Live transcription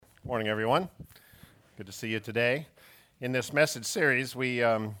Morning, everyone. Good to see you today. In this message series,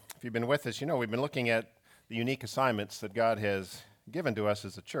 if you've been with us, we've been looking at the unique assignments that God has given to us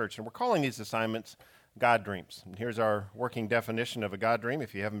as a church, and we're calling these assignments God dreams. And here's our working definition of a God dream.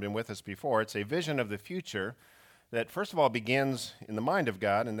 If you haven't been with us before, it's a vision of the future that, first of all, begins in the mind of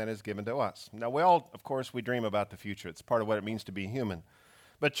God and then is given to us. Now, of course, we dream about the future. It's part of what it means to be human.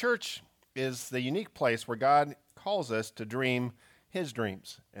 But church is the unique place where God calls us to dream His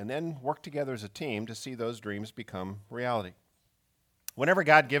dreams and then work together as a team to see those dreams become reality. Whenever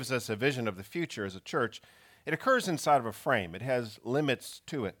God gives us a vision of the future as a church, it occurs inside of a frame. It has limits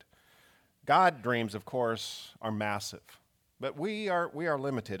to it. God dreams, of course, are massive, but we are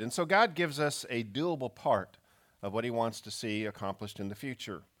limited. And so God gives us a doable part of what He wants to see accomplished in the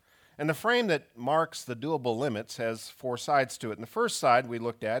future. And the frame that marks the doable limits has four sides to it. And the first side we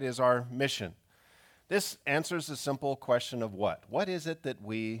looked at is our mission. This answers the simple question of what? What is it that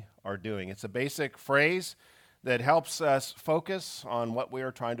we are doing? It's a basic phrase that helps us focus on what we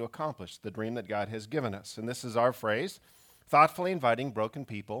are trying to accomplish, the dream that God has given us. And this is our phrase, thoughtfully inviting broken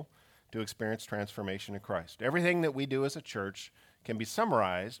people to experience transformation in Christ. Everything that we do as a church can be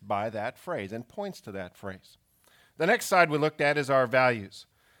summarized by that phrase and points to that phrase. The next side we looked at is our values.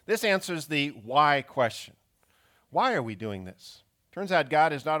 This answers the why question. Why are we doing this? Turns out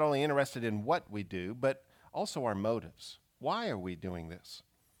God is not only interested in what we do, but also our motives. Why are we doing this?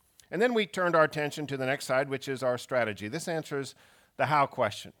 And then we turned our attention to the next side, which is our strategy. This answers the how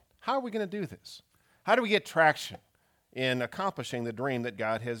question. How are we going to do this? How do we get traction in accomplishing the dream that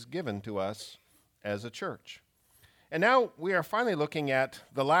God has given to us as a church? And now we are finally looking at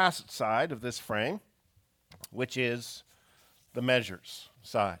the last side of this frame, which is the measures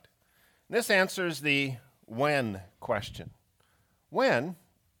side. And this answers the when question. When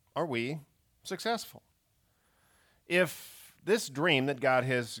are we successful? If this dream that God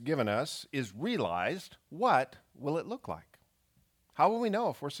has given us is realized, what will it look like? How will we know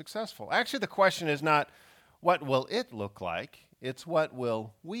if we're successful? Actually, the question is not what will it look like, it's what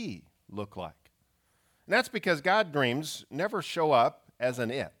will we look like. And that's because God dreams never show up as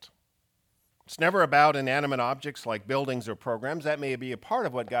an it. It's never about inanimate objects like buildings or programs. That may be a part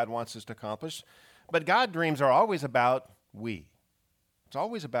of what God wants us to accomplish, but God dreams are always about we. It's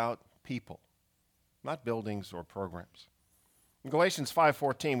always about people, not buildings or programs. In Galatians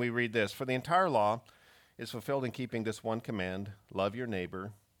 5:14, we read this, "For the entire law is fulfilled in keeping this one command, love your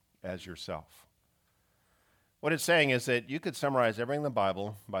neighbor as yourself." What it's saying is that you could summarize everything in the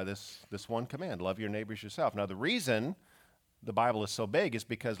Bible by this one command, love your neighbor as yourself. Now, the reason the Bible is so big is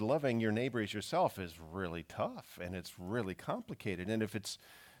because loving your neighbor as yourself is really tough and it's really complicated. And if it's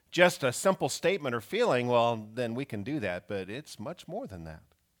just a simple statement or feeling, well, then we can do that, but it's much more than that.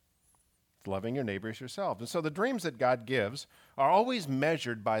 It's loving your neighbor as yourself. And so the dreams that God gives are always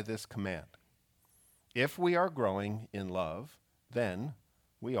measured by this command. If we are growing in love, then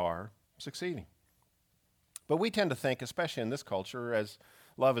we are succeeding. But we tend to think, especially in this culture, as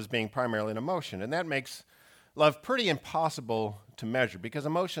love as being primarily an emotion, and that makes love pretty impossible to measure because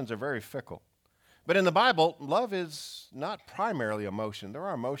emotions are very fickle. But in the Bible, love is not primarily emotion. There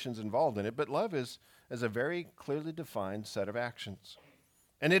are emotions involved in it, but love is a very clearly defined set of actions.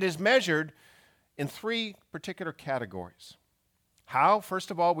 And it is measured in three particular categories. How, first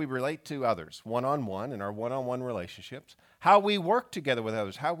of all, we relate to others, one-on-one in our one-on-one relationships. How we work together with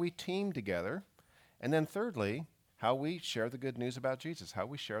others, how we team together. And then thirdly, how we share the good news about Jesus, how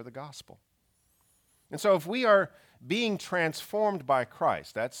we share the gospel. And so if we are being transformed by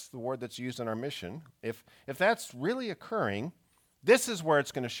Christ, that's the word that's used in our mission, if that's really occurring, this is where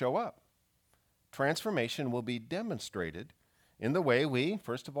it's going to show up. Transformation will be demonstrated in the way we,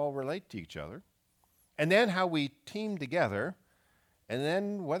 first of all, relate to each other, and then how we team together, and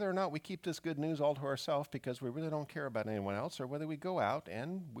then whether or not we keep this good news all to ourselves because we really don't care about anyone else, or whether we go out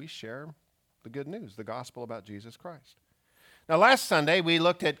and we share the good news, the gospel about Jesus Christ. Now, last Sunday, we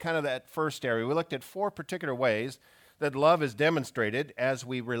looked at kind of that first area. We looked at four particular ways that love is demonstrated as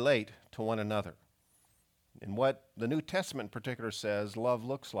we relate to one another. And what the New Testament in particular says love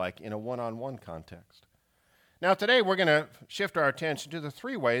looks like in a one-on-one context. Now, today, we're going to shift our attention to the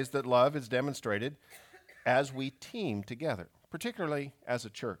three ways that love is demonstrated as we team together, particularly as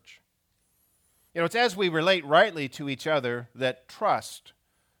a church. It's as we relate rightly to each other that trust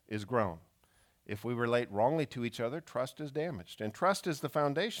is grown. If we relate wrongly to each other, trust is damaged. And trust is the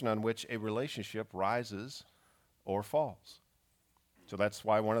foundation on which a relationship rises or falls. So that's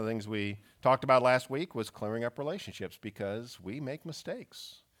why one of the things we talked about last week was clearing up relationships, because we make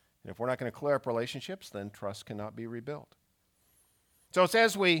mistakes. And if we're not going to clear up relationships, then trust cannot be rebuilt. So it's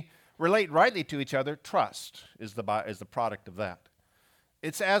as we relate rightly to each other, trust is the product of that.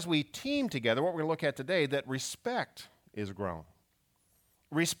 it's as we team together, what we're going to look at today, that respect is grown.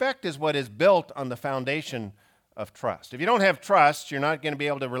 Respect is what is built on the foundation of trust. If you don't have trust, you're not going to be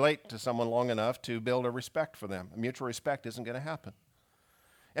able to relate to someone long enough to build a respect for them. Mutual respect isn't going to happen.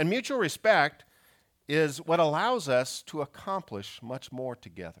 And mutual respect is what allows us to accomplish much more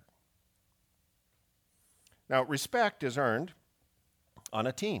together. Now, respect is earned on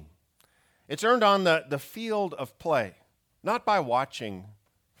a team. It's earned on the field of play, not by watching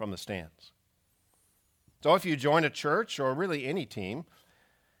from the stands. So if you join a church or really any team,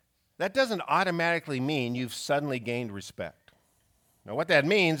 that doesn't automatically mean you've suddenly gained respect. Now, what that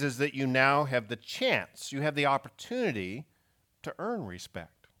means is that you now have the chance, you have the opportunity to earn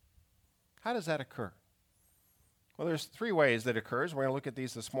respect. How does that occur? Well, there's three ways that occurs. We're going to look at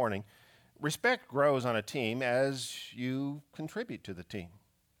these this morning. Respect grows on a team as you contribute to the team,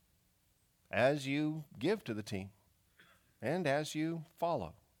 as you give to the team, and as you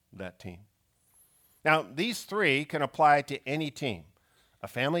follow that team. Now, these three can apply to any team. A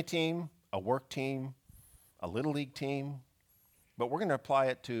family team, a work team, a little league team, but we're going to apply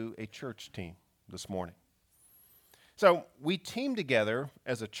it to a church team this morning. So we team together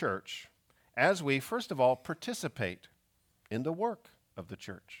as a church as we, first of all, participate in the work of the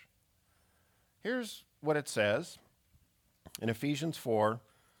church. Here's what it says in Ephesians 4,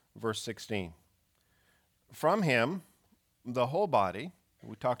 verse 16. From him, the whole body,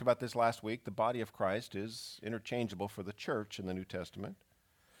 we talked about this last week, the body of Christ is interchangeable for the church in the New Testament.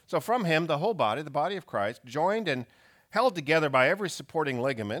 So from him, the whole body, the body of Christ, joined and held together by every supporting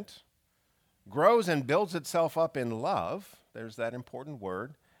ligament, grows and builds itself up in love, there's that important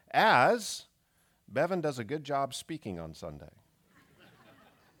word, as Bevan does a good job speaking on Sunday.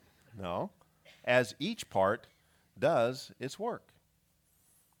 No, as each part does its work.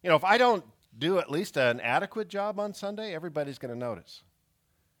 You know, if I don't do at least an adequate job on Sunday, everybody's going to notice.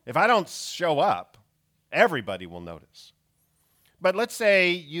 If I don't show up, everybody will notice. But let's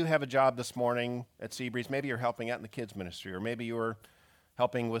say you have a job this morning at Seabreeze. Maybe you're helping out in the kids ministry, or maybe you were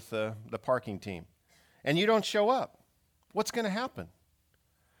helping with the parking team, and you don't show up. What's going to happen?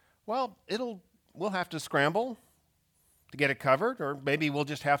 Well, we'll have to scramble to get it covered, or maybe we'll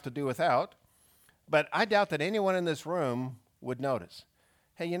just have to do without. But I doubt that anyone in this room would notice.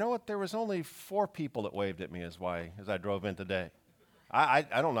 Hey, you know what? There was only 4 people that waved at me as I drove in today. I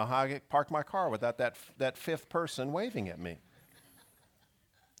don't know how I parked my car without that fifth person waving at me.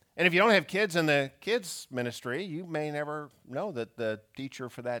 And if you don't have kids in the kids ministry, you may never know that the teacher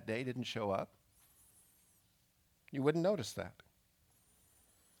for that day didn't show up. You wouldn't notice that.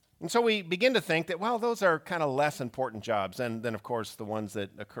 And so we begin to think that, well, those are kind of less important jobs than, of course, the ones that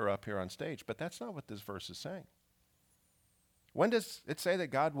occur up here on stage. But that's not what this verse is saying. When does it say that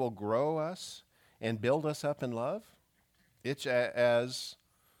God will grow us and build us up in love? It's as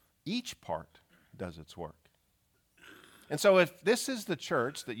each part does its work. And so if this is the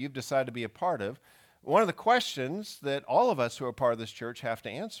church that you've decided to be a part of, one of the questions that all of us who are part of this church have to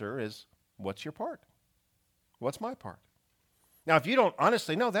answer is, what's your part? What's my part? Now, if you don't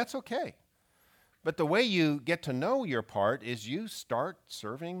honestly know, that's okay. But the way you get to know your part is you start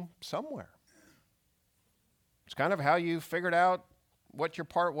serving somewhere. It's kind of how you figured out what your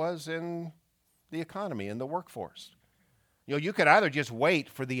part was in the economy, in the workforce. You know, you could either just wait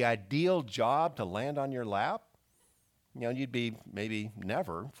for the ideal job to land on your lap. You know, you'd be maybe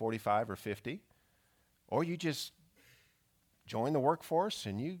never 45 or 50. Or you just join the workforce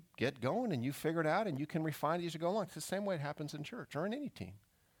and you get going and you figure it out and you can refine it as you go along. It's the same way it happens in church or in any team.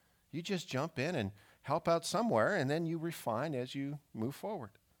 You just jump in and help out somewhere and then you refine as you move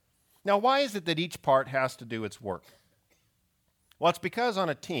forward. Now, why is it that each part has to do its work? Well, it's because on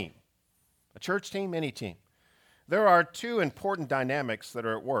a team, a church team, any team, there are 2 important dynamics that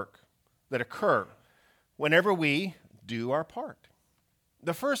are at work, that occur whenever we do our part.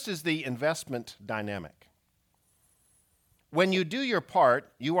 The first is the investment dynamic. When you do your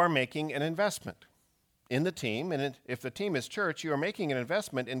part, you are making an investment in the team, and if the team is church, you are making an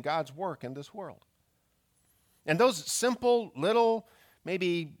investment in God's work in this world. And those simple, little,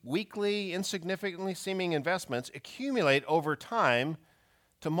 maybe weekly, insignificantly seeming investments accumulate over time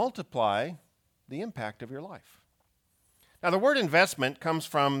to multiply the impact of your life. Now, the word investment comes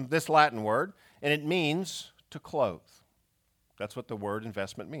from this Latin word, and it means to clothe. That's what the word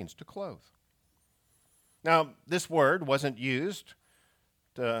investment means, to clothe. Now, this word wasn't used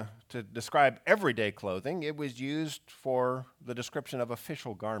to describe everyday clothing. It was used for the description of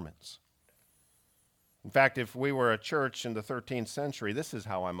official garments. In fact, if we were a church in the 13th century, this is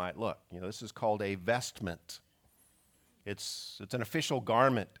how I might look. You know, this is called a vestment. It's an official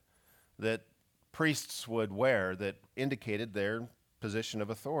garment that priests would wear that indicated their position of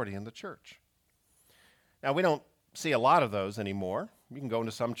authority in the church. Now, we don't see a lot of those anymore. You can go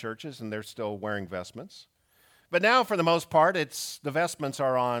into some churches and they're still wearing vestments. But now, for the most part, the vestments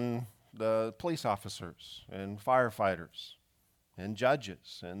are on the police officers and firefighters and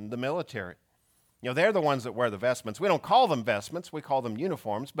judges and the military. They're the ones that wear the vestments. We don't call them vestments, we call them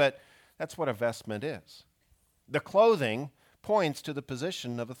uniforms, but that's what a vestment is. The clothing points to the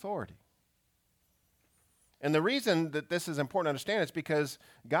position of authority. And the reason that this is important to understand is because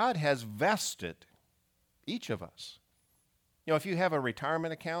God has vested each of us. If you have a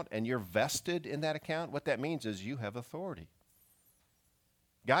retirement account and you're vested in that account, what that means is you have authority.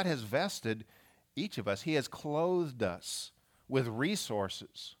 God has vested each of us. He has clothed us with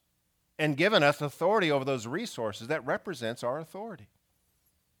resources and given us authority over those resources that represents our authority.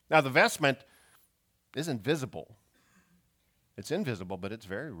 Now, the vestment isn't visible. It's invisible, but it's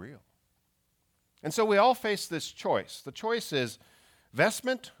very real. And so we all face this choice. The choice is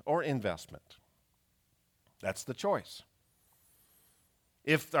vestment or investment. That's the choice.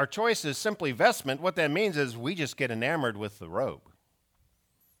 If our choice is simply vestment, what that means is we just get enamored with the robe.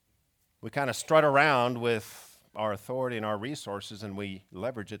 We kind of strut around with our authority and our resources, and we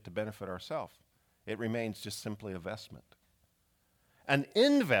leverage it to benefit ourselves. It remains just simply a vestment. An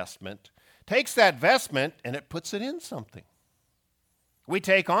investment takes that vestment and it puts it in something. We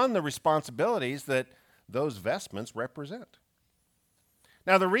take on the responsibilities that those vestments represent.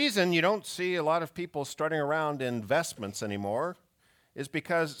 Now, the reason you don't see a lot of people strutting around in vestments anymore is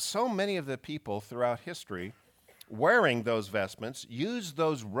because so many of the people throughout history wearing those vestments used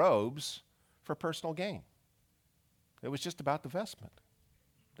those robes for personal gain. It was just about the vestment.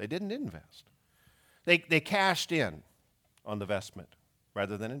 They didn't invest. They cashed in on the vestment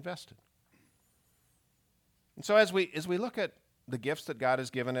rather than invested. And so as we look at the gifts that God has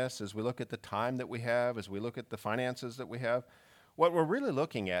given us, as we look at the time that we have, as we look at the finances that we have, what we're really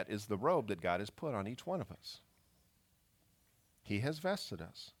looking at is the robe that God has put on each one of us. He has vested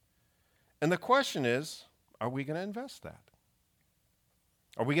us. And the question is, are we going to invest that?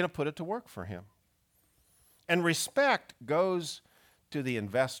 Are we going to put it to work for Him? And respect goes to the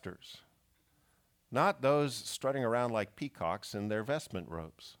investors, not those strutting around like peacocks in their vestment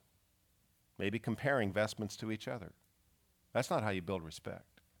robes, maybe comparing vestments to each other. That's not how you build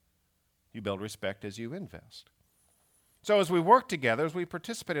respect. You build respect as you invest. So as we work together, as we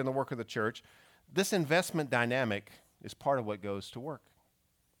participate in the work of the church, this investment dynamic is part of what goes to work.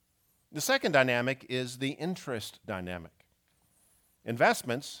 The second dynamic is the interest dynamic.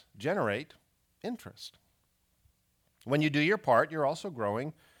 Investments generate interest. When you do your part, you're also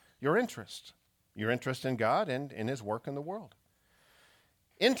growing your interest in God and in His work in the world.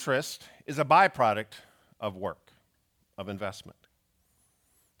 Interest is a byproduct of work, of investment.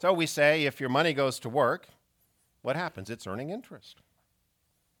 So we say if your money goes to work, what happens? It's earning interest.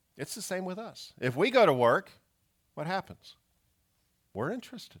 It's the same with us. If we go to work, what happens? We're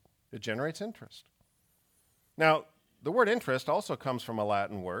interested. It generates interest. Now, the word interest also comes from a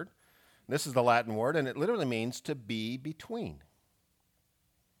Latin word. This is the Latin word, and it literally means to be between.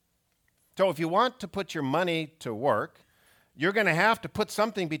 So if you want to put your money to work, you're going to have to put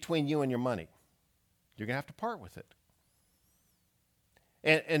something between you and your money. You're going to have to part with it.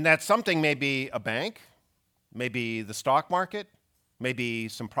 And that something may be a bank, maybe the stock market, maybe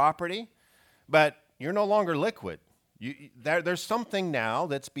some property, but you're no longer liquid. There's something now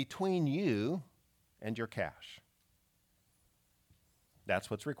that's between you and your cash.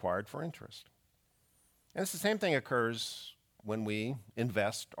 That's what's required for interest. And it's the same thing occurs when we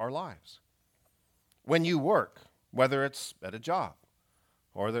invest our lives. When you work, whether it's at a job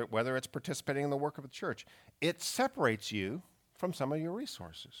or whether it's participating in the work of a church, it separates you from some of your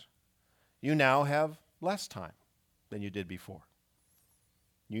resources. You now have less time than you did before.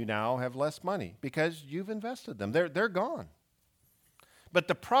 You now have less money because you've invested them. They're gone. But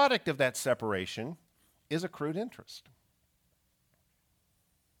the product of that separation is accrued interest.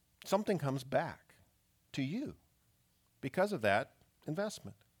 Something comes back to you because of that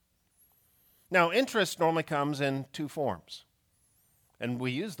investment. Now, interest normally comes in two forms, and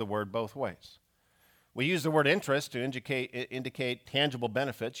we use the word both ways. We use the word interest to indicate tangible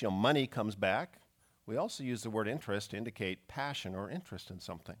benefits. Money comes back. We also use the word interest to indicate passion or interest in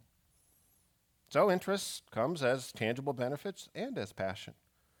something. So interest comes as tangible benefits and as passion.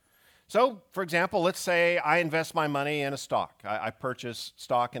 So, for example, let's say I invest my money in a stock. I purchase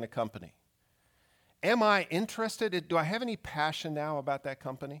stock in a company. Am I interested? Do I have any passion now about that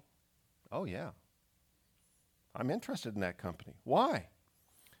company? Oh, yeah. I'm interested in that company. Why?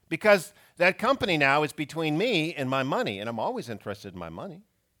 Because that company now is between me and my money, and I'm always interested in my money.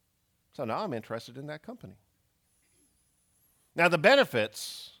 So now I'm interested in that company. Now, the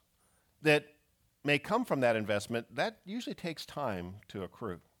benefits that may come from that investment, that usually takes time to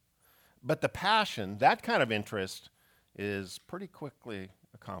accrue. But the passion, that kind of interest, is pretty quickly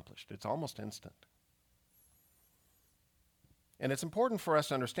accomplished. It's almost instant. And it's important for us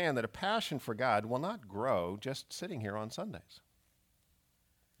to understand that a passion for God will not grow just sitting here on Sundays.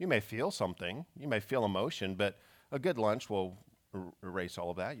 You may feel something, you may feel emotion, but a good lunch will erase all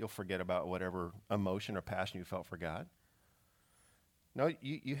of that. You'll forget about whatever emotion or passion you felt for God. No,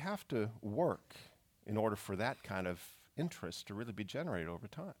 you have to work in order for that kind of interest to really be generated over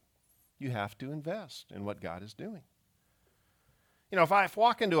time. You have to invest in what God is doing. You know, if I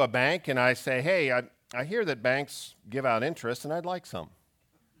walk into a bank and I say, hey, I hear that banks give out interest and I'd like some.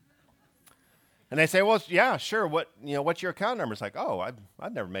 And they say, well, yeah, sure. What's your account number? It's like, oh,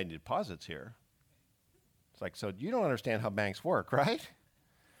 I've never made any deposits here. It's like, so you don't understand how banks work, right?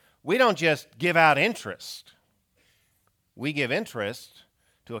 We don't just give out interest. We give interest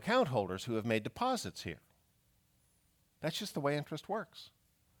to account holders who have made deposits here. That's just the way interest works.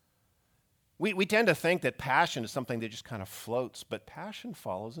 We tend to think that passion is something that just kind of floats, but passion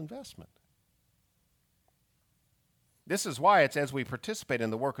follows investment. This is why it's as we participate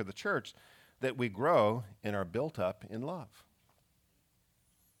in the work of the church that we grow and are built up in love.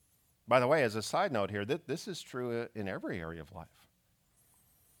 By the way, as a side note here, this is true in every area of life.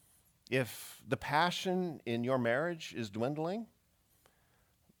 If the passion in your marriage is dwindling,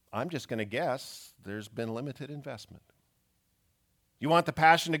 I'm just going to guess there's been limited investment. You want the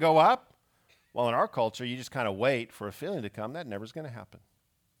passion to go up? Well, in our culture, you just kind of wait for a feeling to come. That never's going to happen.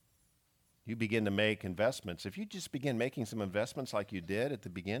 You begin to make investments. If you just begin making some investments like you did at the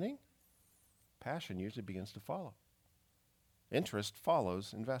beginning, passion usually begins to follow. Interest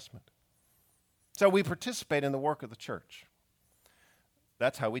follows investment. So we participate in the work of the church.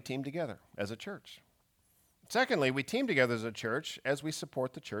 That's how we team together as a church. Secondly, we team together as a church as we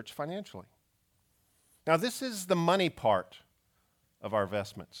support the church financially. Now, this is the money part of our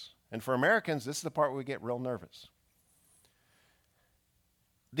investments. And for Americans, this is the part where we get real nervous.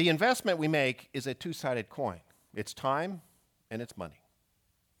 The investment we make is a two-sided coin. It's time and it's money.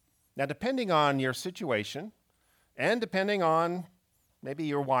 Now, depending on your situation and depending on maybe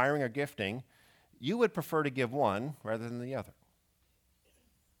your wiring or gifting, you would prefer to give one rather than the other.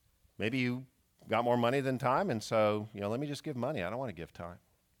 Maybe you got more money than time, and so, let me just give money. I don't want to give time.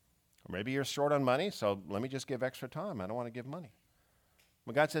 Or maybe you're short on money, so let me just give extra time. I don't want to give money.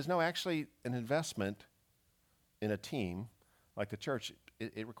 But God says, no, actually, an investment in a team like the church,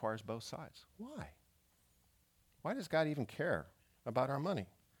 it requires both sides. Why? Why does God even care about our money?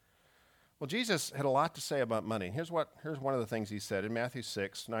 Well, Jesus had a lot to say about money. Here's one of the things he said in Matthew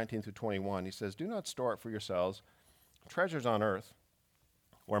 6, 19 through 21. He says, do not store up for yourselves treasures on earth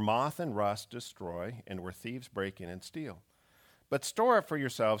where moth and rust destroy and where thieves break in and steal. But store up for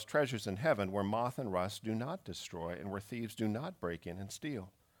yourselves treasures in heaven where moth and rust do not destroy and where thieves do not break in and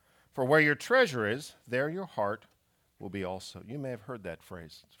steal. For where your treasure is, there your heart will be also. You may have heard that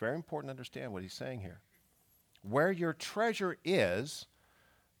phrase. It's very important to understand what he's saying here. Where your treasure is,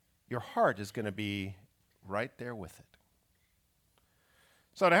 your heart is going to be right there with it.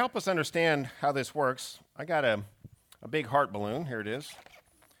 So to help us understand how this works, I got a big heart balloon. Here it is.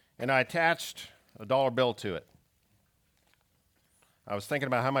 And I attached a dollar bill to it. I was thinking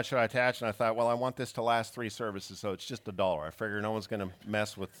about how much should I attach, and I thought, well, I want this to last 3 services, so it's just $1. I figure no one's going to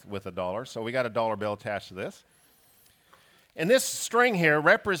mess with $1. So we got a dollar bill attached to this. And this string here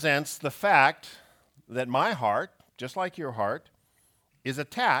represents the fact that my heart, just like your heart, is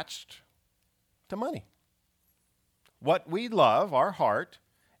attached to money. What we love, our heart,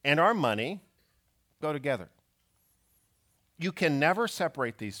 and our money go together. You can never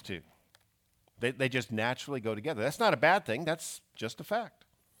separate these two. They just naturally go together. That's not a bad thing. That's just a fact.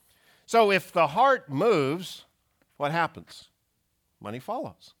 So if the heart moves, what happens? Money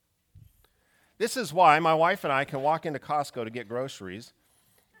follows. This is why my wife and I can walk into Costco to get groceries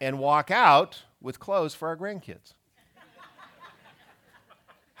and walk out with clothes for our grandkids.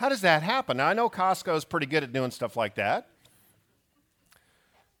 How does that happen? Now, I know Costco is pretty good at doing stuff like that,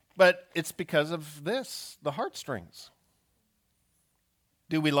 but it's because of this, the heartstrings.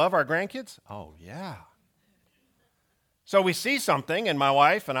 Do we love our grandkids? Oh, yeah. So we see something, and my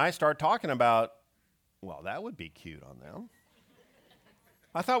wife and I start talking about, well, that would be cute on them.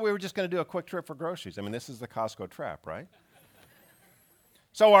 I thought we were just going to do a quick trip for groceries. I mean, this is the Costco trap, right?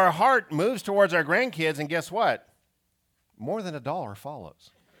 So our heart moves towards our grandkids, and guess what? More than $1 follows.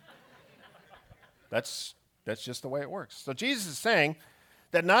 That's just the way it works. So Jesus is saying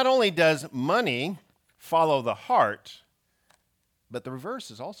that not only does money follow the heart, but the reverse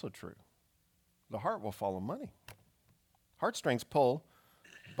is also true. The heart will follow money. Heartstrings pull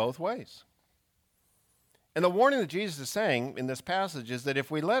both ways. And the warning that Jesus is saying in this passage is that if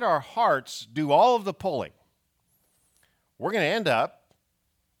we let our hearts do all of the pulling, we're going to end up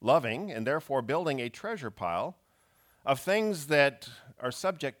loving and therefore building a treasure pile of things that are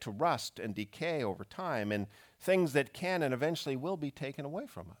subject to rust and decay over time and things that can and eventually will be taken away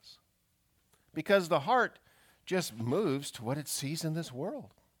from us. Because the heart just moves to what it sees in this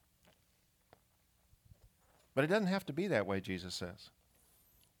world. But it doesn't have to be that way, Jesus says.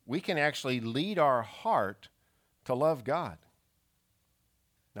 We can actually lead our heart to love God.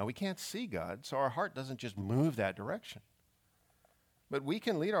 Now, we can't see God, so our heart doesn't just move that direction. But we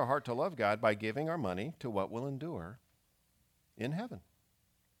can lead our heart to love God by giving our money to what will endure in heaven.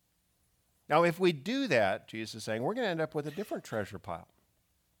 Now, if we do that, Jesus is saying, we're going to end up with a different treasure pile.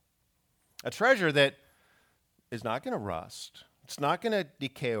 A treasure that is not going to rust. It's not going to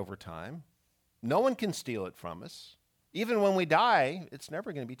decay over time. No one can steal it from us. Even when we die, it's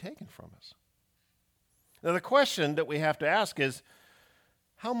never going to be taken from us. Now, the question that we have to ask is,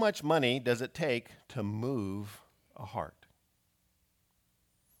 how much money does it take to move a heart?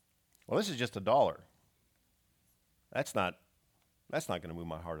 Well, this is just $1. That's not going to move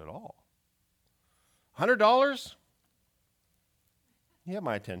my heart at all. $100? You have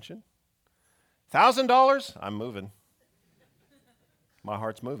my attention. $1,000? I'm moving. My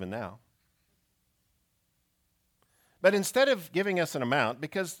heart's moving now. But instead of giving us an amount,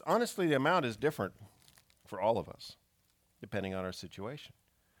 because honestly the amount is different for all of us, depending on our situation.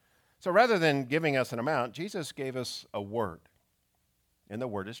 So rather than giving us an amount, Jesus gave us a word, and the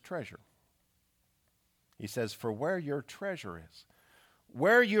word is treasure. He says, for where your treasure is,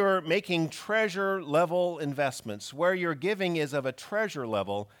 where you're making treasure level investments, where your giving is of a treasure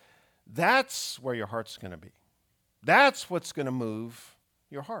level, that's where your heart's going to be. That's what's going to move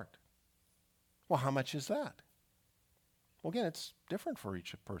your heart. Well, how much is that? Well, again, it's different for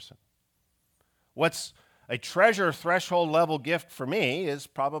each person. What's a treasure threshold level gift for me is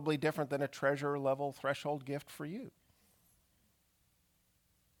probably different than a treasure level threshold gift for you.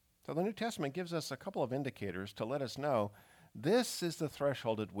 So the New Testament gives us a couple of indicators to let us know this is the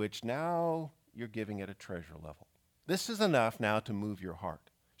threshold at which now you're giving at a treasure level. This is enough now to move your heart.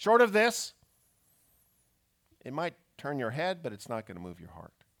 Short of this, it might turn your head, but it's not going to move your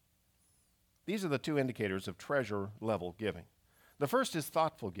heart. These are the two indicators of treasure level giving. The first is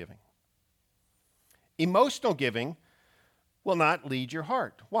thoughtful giving. Emotional giving will not lead your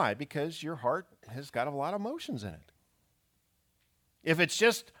heart. Why? Because your heart has got a lot of emotions in it. If it's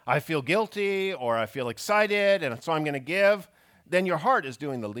just, I feel guilty or I feel excited and so I'm going to give, then your heart is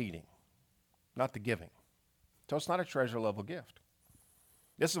doing the leading, not the giving. So it's not a treasure level gift.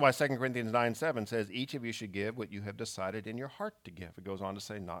 This is why 2 Corinthians 9:7 says, each of you should give what you have decided in your heart to give. It goes on to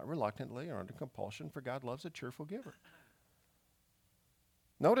say, not reluctantly or under compulsion, for God loves a cheerful giver.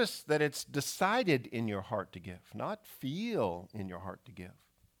 Notice that it's decided in your heart to give, not feel in your heart to give.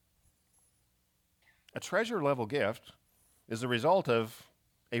 A treasure level gift is the result of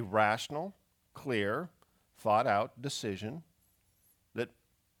a rational, clear, thought out decision that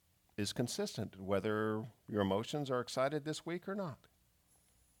is consistent, whether your emotions are excited this week or not.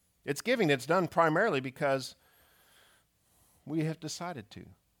 It's giving that's done primarily because we have decided to,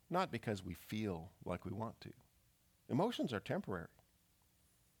 not because we feel like we want to. Emotions are temporary.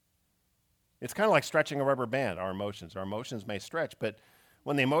 It's kind of like stretching a rubber band, our emotions. Our emotions may stretch, but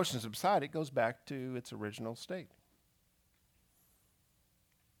when the emotions subside, it goes back to its original state.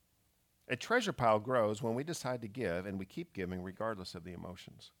 A treasure pile grows when we decide to give, and we keep giving regardless of the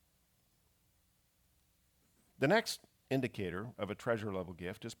emotions. The next indicator of a treasure level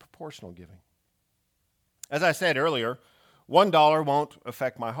gift is proportional giving. As I said earlier, $1 won't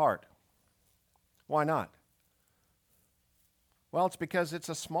affect my heart. Why not? Well, it's because it's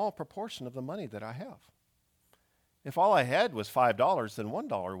a small proportion of the money that I have. If all I had was $5, then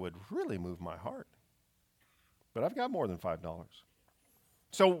 $1 would really move my heart. But I've got more than $5.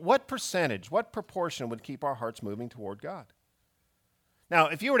 So what percentage, what proportion would keep our hearts moving toward God? Now,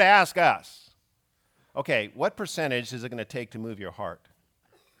 if you were to ask us, okay, what percentage is it going to take to move your heart?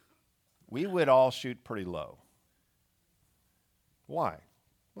 We would all shoot pretty low. Why?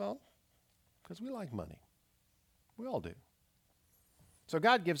 Well, because we like money. We all do. So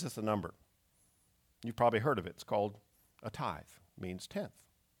God gives us a number. You've probably heard of it. It's called a tithe. It means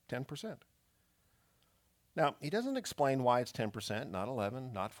 10%. Now, he doesn't explain why it's 10%, not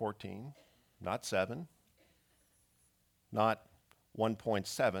 11, not 14, not 7, not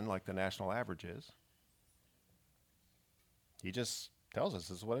 1.7 like the national average is. He just tells us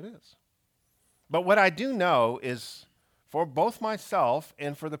this is what it is. But what I do know is for both myself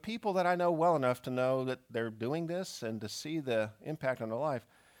and for the people that I know well enough to know that they're doing this and to see the impact on their life,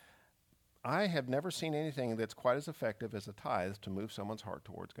 I have never seen anything that's quite as effective as a tithe to move someone's heart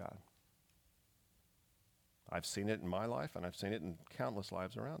towards God. I've seen it in my life, and I've seen it in countless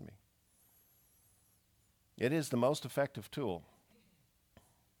lives around me. It is the most effective tool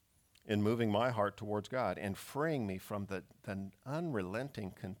in moving my heart towards God and freeing me from the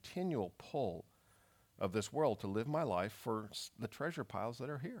unrelenting, continual pull of this world to live my life for the treasure piles that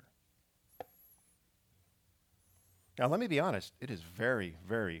are here. Now, let me be honest. It is very,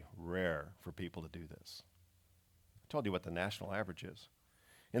 very rare for people to do this. I told you what the national average is.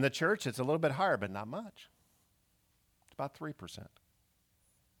 In the church, it's a little bit higher, but not much. It's about 3%.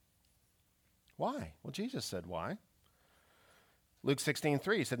 Why? Well, Jesus said why. Luke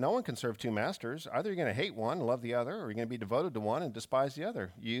 16:3, he said, no one can serve two masters. Either you're going to hate one and love the other, or you're going to be devoted to one and despise the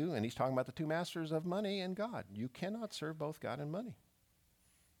other. And he's talking about the two masters of money and God. You cannot serve both God and money.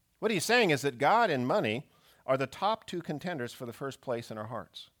 What he's saying is that God and money are the top two contenders for the first place in our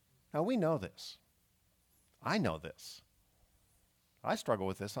hearts. Now, we know this. I know this. I struggle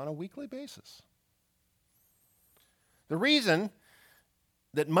with this on a weekly basis. The reason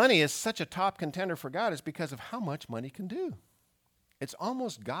that money is such a top contender for God is because of how much money can do. It's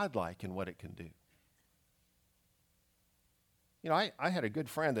almost godlike in what it can do. You know, I had a good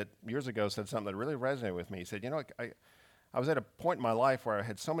friend that years ago said something that really resonated with me. He said, you know, I was at a point in my life where I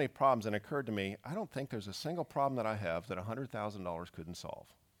had so many problems, and it occurred to me, I don't think there's a single problem that I have that $100,000 couldn't solve.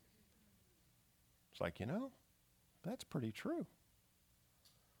 It's like, you know, that's pretty true.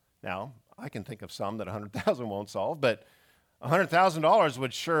 Now, I can think of some that $100,000 won't solve, but $100,000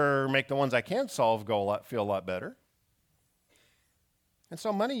 would sure make the ones I can solve feel a lot better. And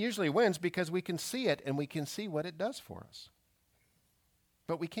so money usually wins because we can see it and we can see what it does for us.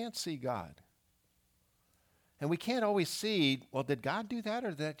 But we can't see God. And we can't always see, well, did God do that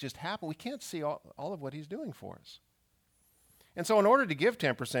or did that just happen? We can't see all of what he's doing for us. And so in order to give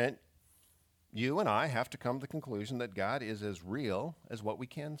 10%, you and I have to come to the conclusion that God is as real as what we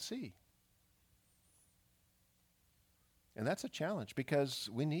can see. And that's a challenge because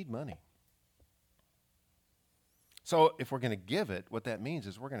we need money. So if we're going to give it, what that means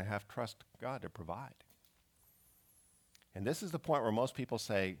is we're going to have to trust God to provide. And this is the point where most people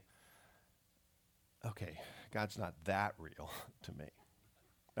say, okay, God's not that real to me.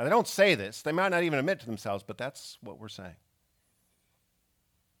 Now, they don't say this. They might not even admit to themselves, but that's what we're saying.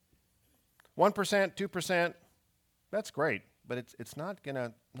 1%, 2%, that's great, but it's not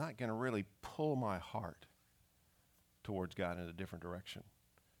gonna really pull my heart towards God in a different direction.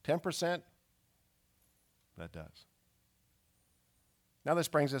 10%, that does. Now this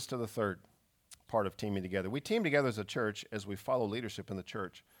brings us to the third part of teaming together. We team together as a church as we follow leadership in the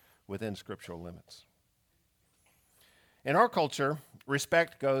church within scriptural limits. In our culture,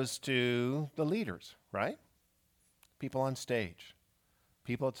 respect goes to the leaders, right? People on stage,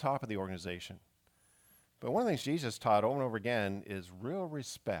 people at the top of the organization. But one of the things Jesus taught over and over again is real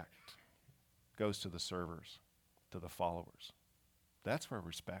respect goes to the servers, to the followers. That's where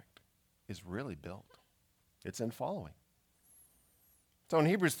respect is really built. It's in following. So in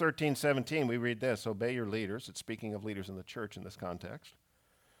Hebrews 13:17, we read this, obey your leaders. It's speaking of leaders in the church in this context.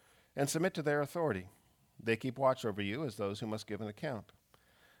 And submit to their authority. They keep watch over you as those who must give an account.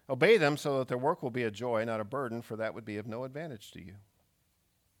 Obey them so that their work will be a joy, not a burden, for that would be of no advantage to you.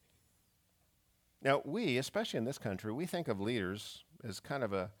 Now, we, especially in this country, we think of leaders as kind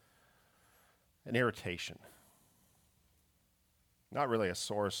of an irritation. Not really a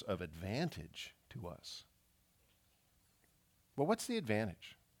source of advantage to us. But what's the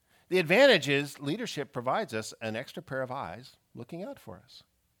advantage? The advantage is leadership provides us an extra pair of eyes looking out for us.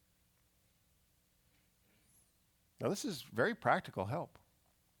 Now, this is very practical help.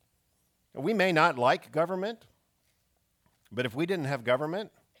 We may not like government, but if we didn't have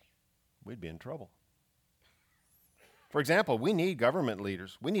government, we'd be in trouble. For example, we need government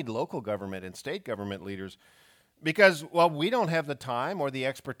leaders. We need local government and state government leaders because, well, we don't have the time or the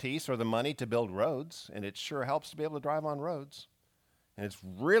expertise or the money to build roads, and it sure helps to be able to drive on roads. And it's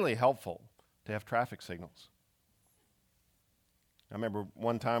really helpful to have traffic signals. I remember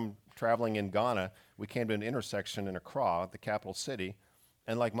one time traveling in Ghana, we came to an intersection in Accra, the capital city,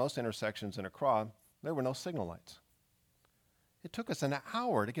 and like most intersections in Accra, there were no signal lights. It took us an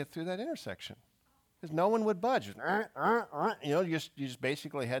hour to get through that intersection because no one would budge. You just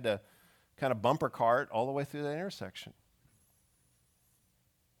basically had to kind of bumper cart all the way through that intersection.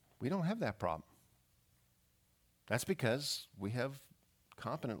 We don't have that problem. That's because we have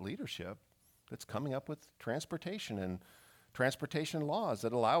competent leadership that's coming up with transportation and transportation laws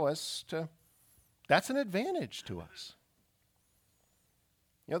that allow us to, that's an advantage to us.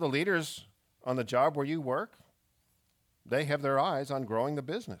 The leaders on the job where you work, they have their eyes on growing the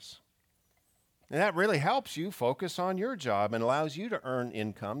business. And that really helps you focus on your job and allows you to earn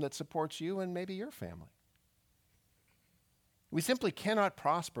income that supports you and maybe your family. We simply cannot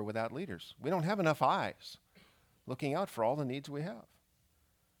prosper without leaders. We don't have enough eyes looking out for all the needs we have.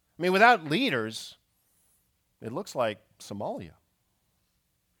 I mean, without leaders, it looks like Somalia.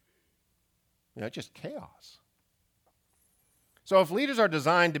 Just chaos. So if leaders are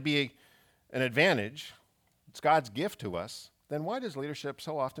designed to be an advantage, it's God's gift to us, then why does leadership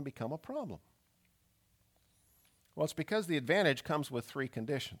so often become a problem? Well, it's because the advantage comes with 3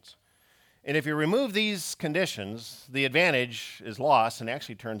 conditions. And if you remove these conditions, the advantage is lost and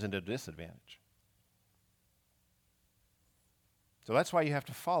actually turns into a disadvantage. So that's why you have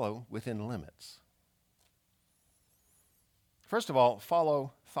to follow within limits. First of all,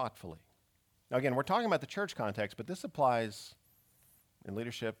 follow thoughtfully. Now again, we're talking about the church context, but this applies in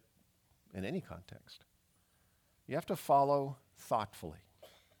leadership in any context. You have to follow thoughtfully,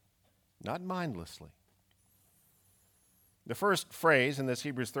 not mindlessly. The first phrase in this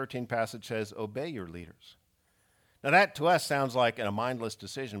Hebrews 13 passage says, obey your leaders. Now that to us sounds like a mindless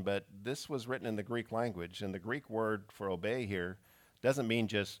decision, but this was written in the Greek language, and the Greek word for obey here doesn't mean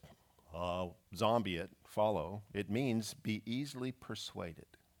just zombie it, follow. It means be easily persuaded.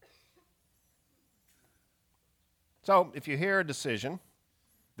 So if you hear a decision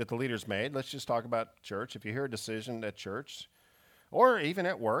that the leaders made, let's just talk about church. If you hear a decision at church or even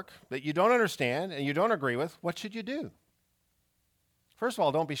at work that you don't understand and you don't agree with, what should you do? First of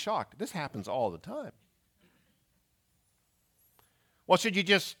all, don't be shocked. This happens all the time. Well, should you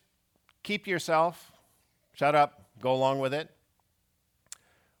just keep to yourself, shut up, go along with it?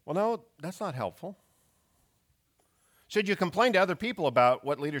 Well, no, that's not helpful. Should you complain to other people about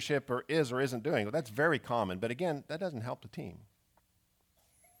what leadership is or isn't doing? Well, that's very common, but again, that doesn't help the team.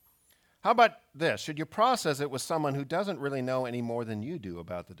 How about this? Should you process it with someone who doesn't really know any more than you do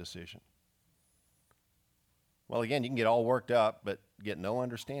about the decision? Well, again, you can get all worked up, but get no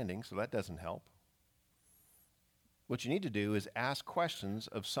understanding, so that doesn't help. What you need to do is ask questions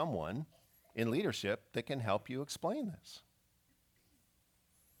of someone in leadership that can help you explain this.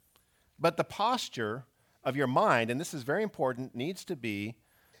 But the posture of your mind, and this is very important, needs to be,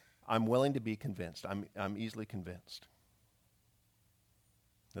 I'm willing to be convinced. I'm easily convinced.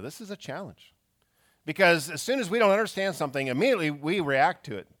 Now, this is a challenge. Because as soon as we don't understand something, immediately we react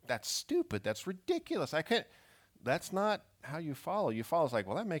to it. That's stupid. That's ridiculous. That's not how you follow. You follow is like,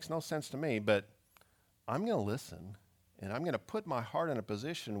 well, that makes no sense to me, but I'm going to listen, and I'm going to put my heart in a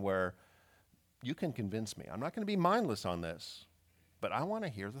position where you can convince me. I'm not going to be mindless on this, but I want to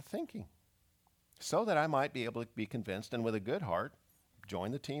hear the thinking so that I might be able to be convinced and with a good heart,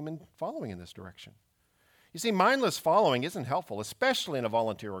 join the team in following in this direction. You see, mindless following isn't helpful, especially in a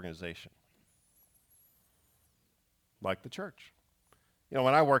volunteer organization like the church.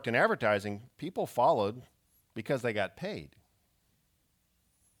 When I worked in advertising, people followed because they got paid.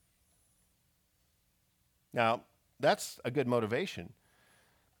 Now, that's a good motivation,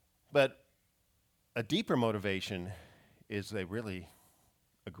 but a deeper motivation is they really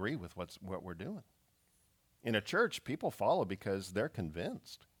agree with what we're doing. In a church, people follow because they're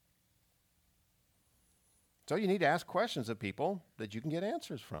convinced. So you need to ask questions of people that you can get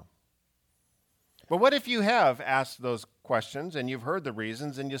answers from. But what if you have asked those questions and you've heard the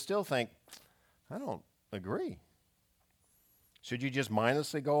reasons and you still think, I don't agree? Should you just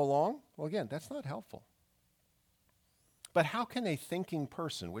mindlessly go along? Well, again, that's not helpful. But how can a thinking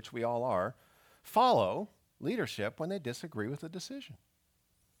person, which we all are, follow leadership when they disagree with a decision?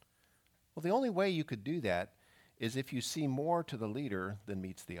 Well, the only way you could do that is if you see more to the leader than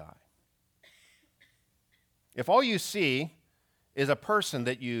meets the eye. If all you see is a person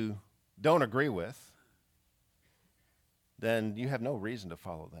that you don't agree with, then you have no reason to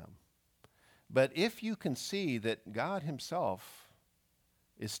follow them. But if you can see that God himself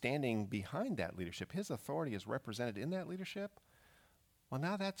is standing behind that leadership, his authority is represented in that leadership, well,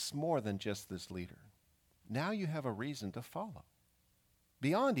 now that's more than just this leader. Now you have a reason to follow,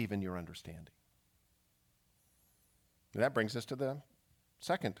 beyond even your understanding. And that brings us to the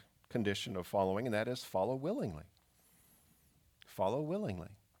second condition of following, and that is follow willingly. Follow willingly.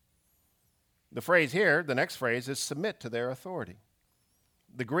 The phrase here, the next phrase, is submit to their authority.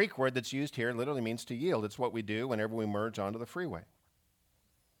 The Greek word that's used here literally means to yield. It's what we do whenever we merge onto the freeway.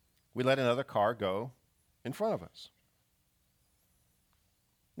 We let another car go in front of us.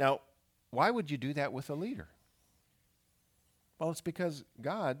 Now, why would you do that with a leader? Well, it's because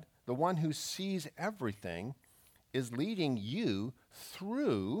God, the one who sees everything, is leading you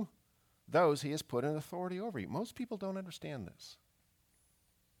through those he has put in authority over you. Most people don't understand this.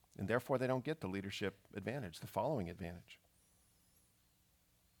 And therefore, they don't get the leadership advantage, the following advantage.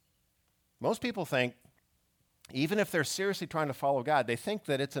 Most people think, even if they're seriously trying to follow God, they think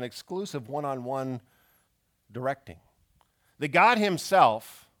that it's an exclusive one-on-one directing. That God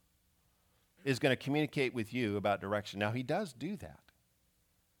himself is going to communicate with you about direction. Now, he does do that.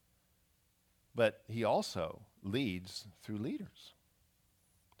 But he also leads through leaders.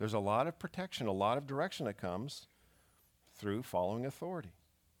 There's a lot of protection, a lot of direction that comes through following authority.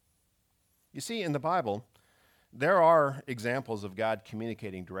 You see, in the Bible, there are examples of God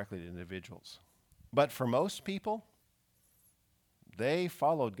communicating directly to individuals. But for most people, they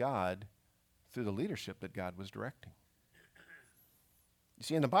followed God through the leadership that God was directing. You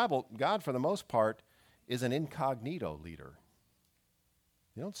see, in the Bible, God, for the most part, is an incognito leader.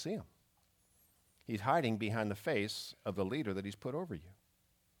 You don't see him. He's hiding behind the face of the leader that he's put over you.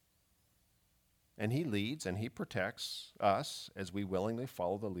 And he leads and he protects us as we willingly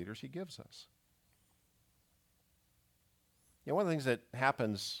follow the leaders he gives us. You know, one of the things that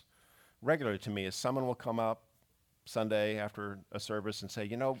happens regularly to me is someone will come up Sunday after a service and say,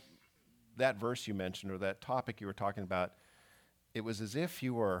 you know, that verse you mentioned or that topic you were talking about, it was as if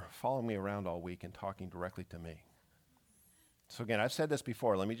you were following me around all week and talking directly to me. So again, I've said this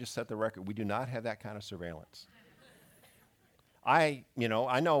before. Let me just set the record. We do not have that kind of surveillance. I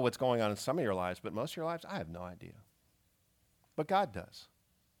know what's going on in some of your lives, but most of your lives, I have no idea. But God does.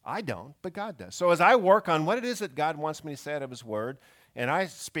 I don't, but God does. So as I work on what it is that God wants me to say out of his word, and I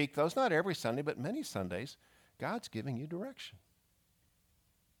speak those, not every Sunday, but many Sundays, God's giving you direction.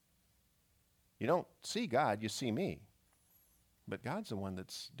 You don't see God, you see me. But God's the one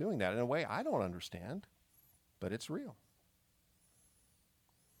that's doing that in a way I don't understand, but it's real.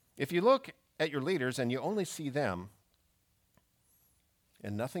 If you look at your leaders and you only see them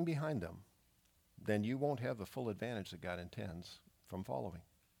and nothing behind them, then you won't have the full advantage that God intends from following.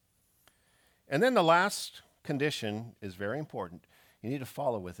 And then the last condition is very important. You need to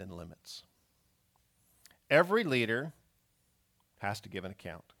follow within limits. Every leader has to give an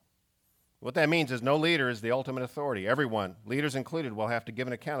account. What that means is no leader is the ultimate authority. Everyone, leaders included, will have to give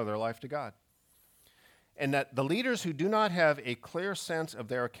an account of their life to God. And that the leaders who do not have a clear sense of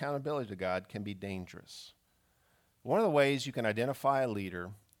their accountability to God can be dangerous. One of the ways you can identify a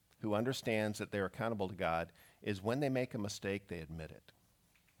leader who understands that they're accountable to God is when they make a mistake, they admit it.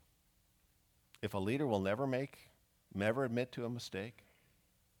 If a leader will never admit to a mistake,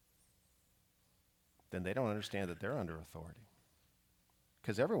 then they don't understand that they're under authority.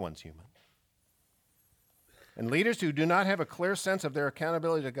 Because everyone's human. And leaders who do not have a clear sense of their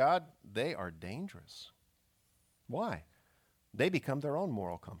accountability to God, they are dangerous. Why? They become their own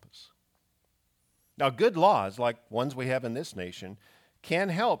moral compass. Now, good laws, like ones we have in this nation, can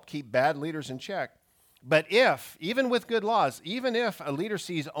help keep bad leaders in check. But even with good laws, even if a leader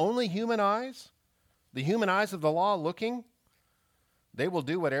sees only human eyes, the human eyes of the law looking, they will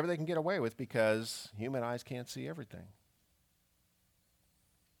do whatever they can get away with because human eyes can't see everything.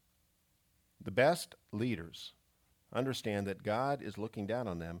 The best leaders understand that God is looking down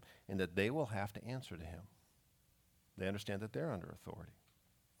on them and that they will have to answer to him. They understand that they're under authority.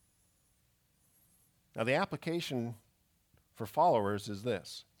 Now, the application for followers is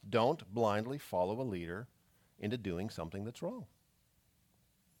this. Don't blindly follow a leader into doing something that's wrong.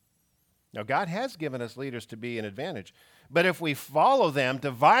 Now, God has given us leaders to be an advantage, but if we follow them to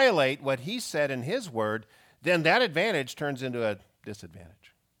violate what he said in his word, then that advantage turns into a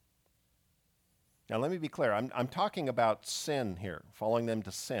disadvantage. Now, let me be clear. I'm talking about sin here, following them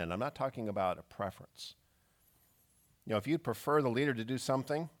to sin. I'm not talking about a preference. You know, if you'd prefer the leader to do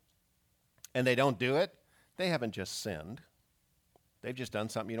something and they don't do it, they haven't just sinned. They've just done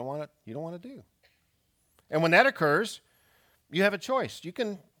something you don't want to do. And when that occurs, you have a choice. You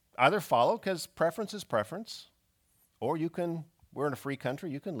can either follow, because preference is preference, or we're in a free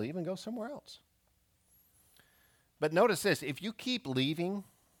country, you can leave and go somewhere else. But notice this, if you keep leaving,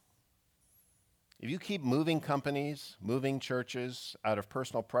 if you keep moving companies, moving churches out of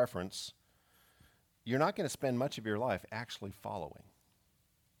personal preference, you're not going to spend much of your life actually following.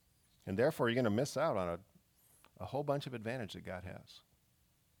 And therefore, you're going to miss out on a whole bunch of advantage that God has.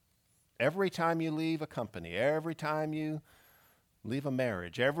 Every time you leave a company, every time you leave a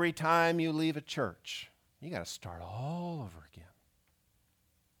marriage, every time you leave a church, you got to start all over again.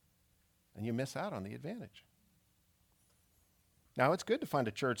 And you miss out on the advantage. Now, it's good to find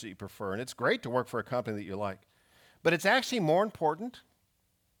a church that you prefer, and it's great to work for a company that you like. But it's actually more important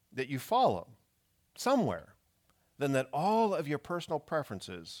that you follow somewhere than that all of your personal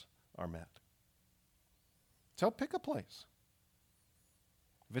preferences are met. So pick a place.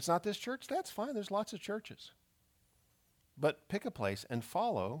 If it's not this church, that's fine. There's lots of churches. but pick a place and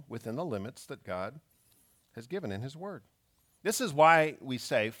follow within the limits that God has given in his word. This is why we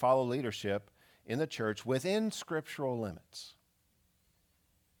say follow leadership in the church within scriptural limits.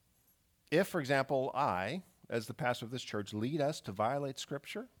 If, for example, I, as the pastor of this church, lead us to violate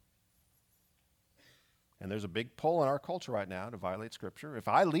Scripture, and there's a big pull in our culture right now to violate Scripture. If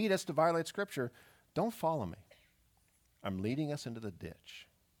I lead us to violate Scripture, don't follow me. I'm leading us into the ditch.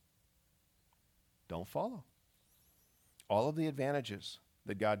 Don't follow. All of the advantages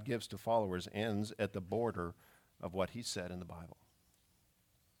that God gives to followers ends at the border of what he said in the Bible.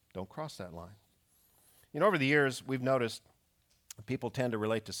 Don't cross that line. You know, over the years, we've noticed people tend to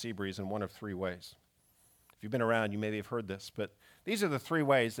relate to Seabreeze in one of three ways. If you've been around, you maybe have heard this, but these are the three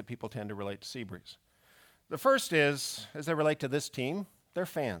ways that people tend to relate to Seabreeze. The first is, as they relate to this team, they're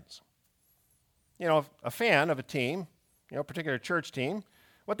fans. You know, a fan of a team, a particular church team,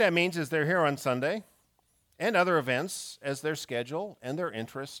 what that means is they're here on Sunday and other events as their schedule and their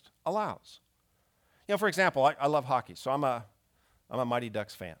interest allows. You know, for example, I love hockey, so I'm a Mighty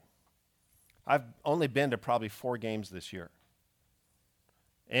Ducks fan. I've only been to probably 4 games this year.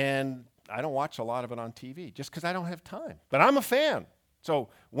 And I don't watch a lot of it on TV just because I don't have time. But I'm a fan. So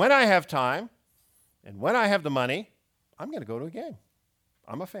when I have time and when I have the money, I'm going to go to a game.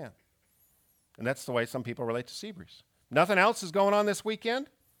 I'm a fan. And that's the way some people relate to Seabreeze. Nothing else is going on this weekend?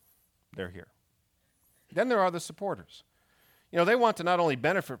 They're here. Then there are the supporters. You know, they want to not only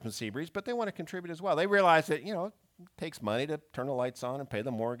benefit from Seabreeze, but they want to contribute as well. They realize that, it takes money to turn the lights on and pay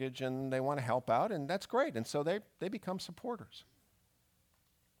the mortgage, and they want to help out, and that's great. And so they become supporters.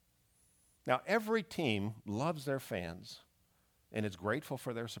 Now, every team loves their fans and is grateful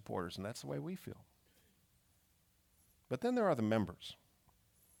for their supporters, and that's the way we feel. But then there are the members.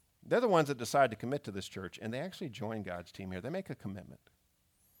 They're the ones that decide to commit to this church, and they actually join God's team here. They make a commitment.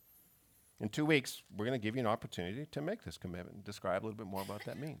 In 2 weeks, we're going to give you an opportunity to make this commitment and describe a little bit more about what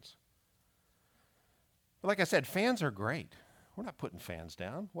that means. But like I said, fans are great. We're not putting fans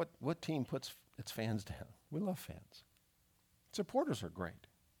down. What team puts its fans down? We love fans. Supporters are great.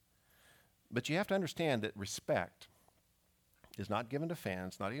 But you have to understand that respect is not given to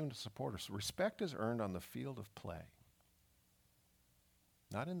fans, not even to supporters. Respect is earned on the field of play,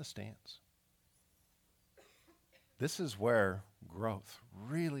 not in the stands. This is where growth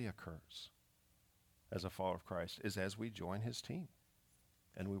really occurs as a follower of Christ, is as we join his team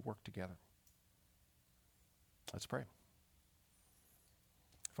and we work together. Let's pray.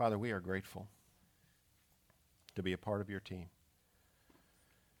 Father, we are grateful to be a part of your team.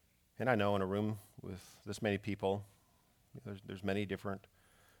 And I know in a room with this many people, there's many different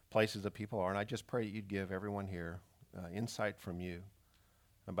places that people are, and I just pray that you'd give everyone here insight from you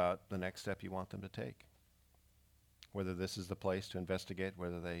about the next step you want them to take. Whether this is the place to investigate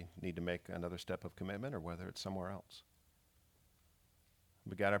whether they need to make another step of commitment or whether it's somewhere else.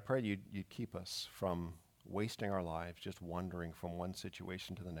 But God, I pray you'd keep us from wasting our lives just wandering from one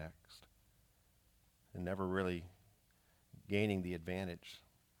situation to the next and never really gaining the advantage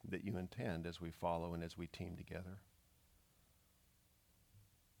that you intend as we follow and as we team together.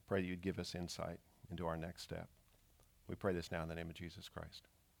 Pray that you'd give us insight into our next step. We pray this now in the name of Jesus Christ.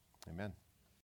 Amen.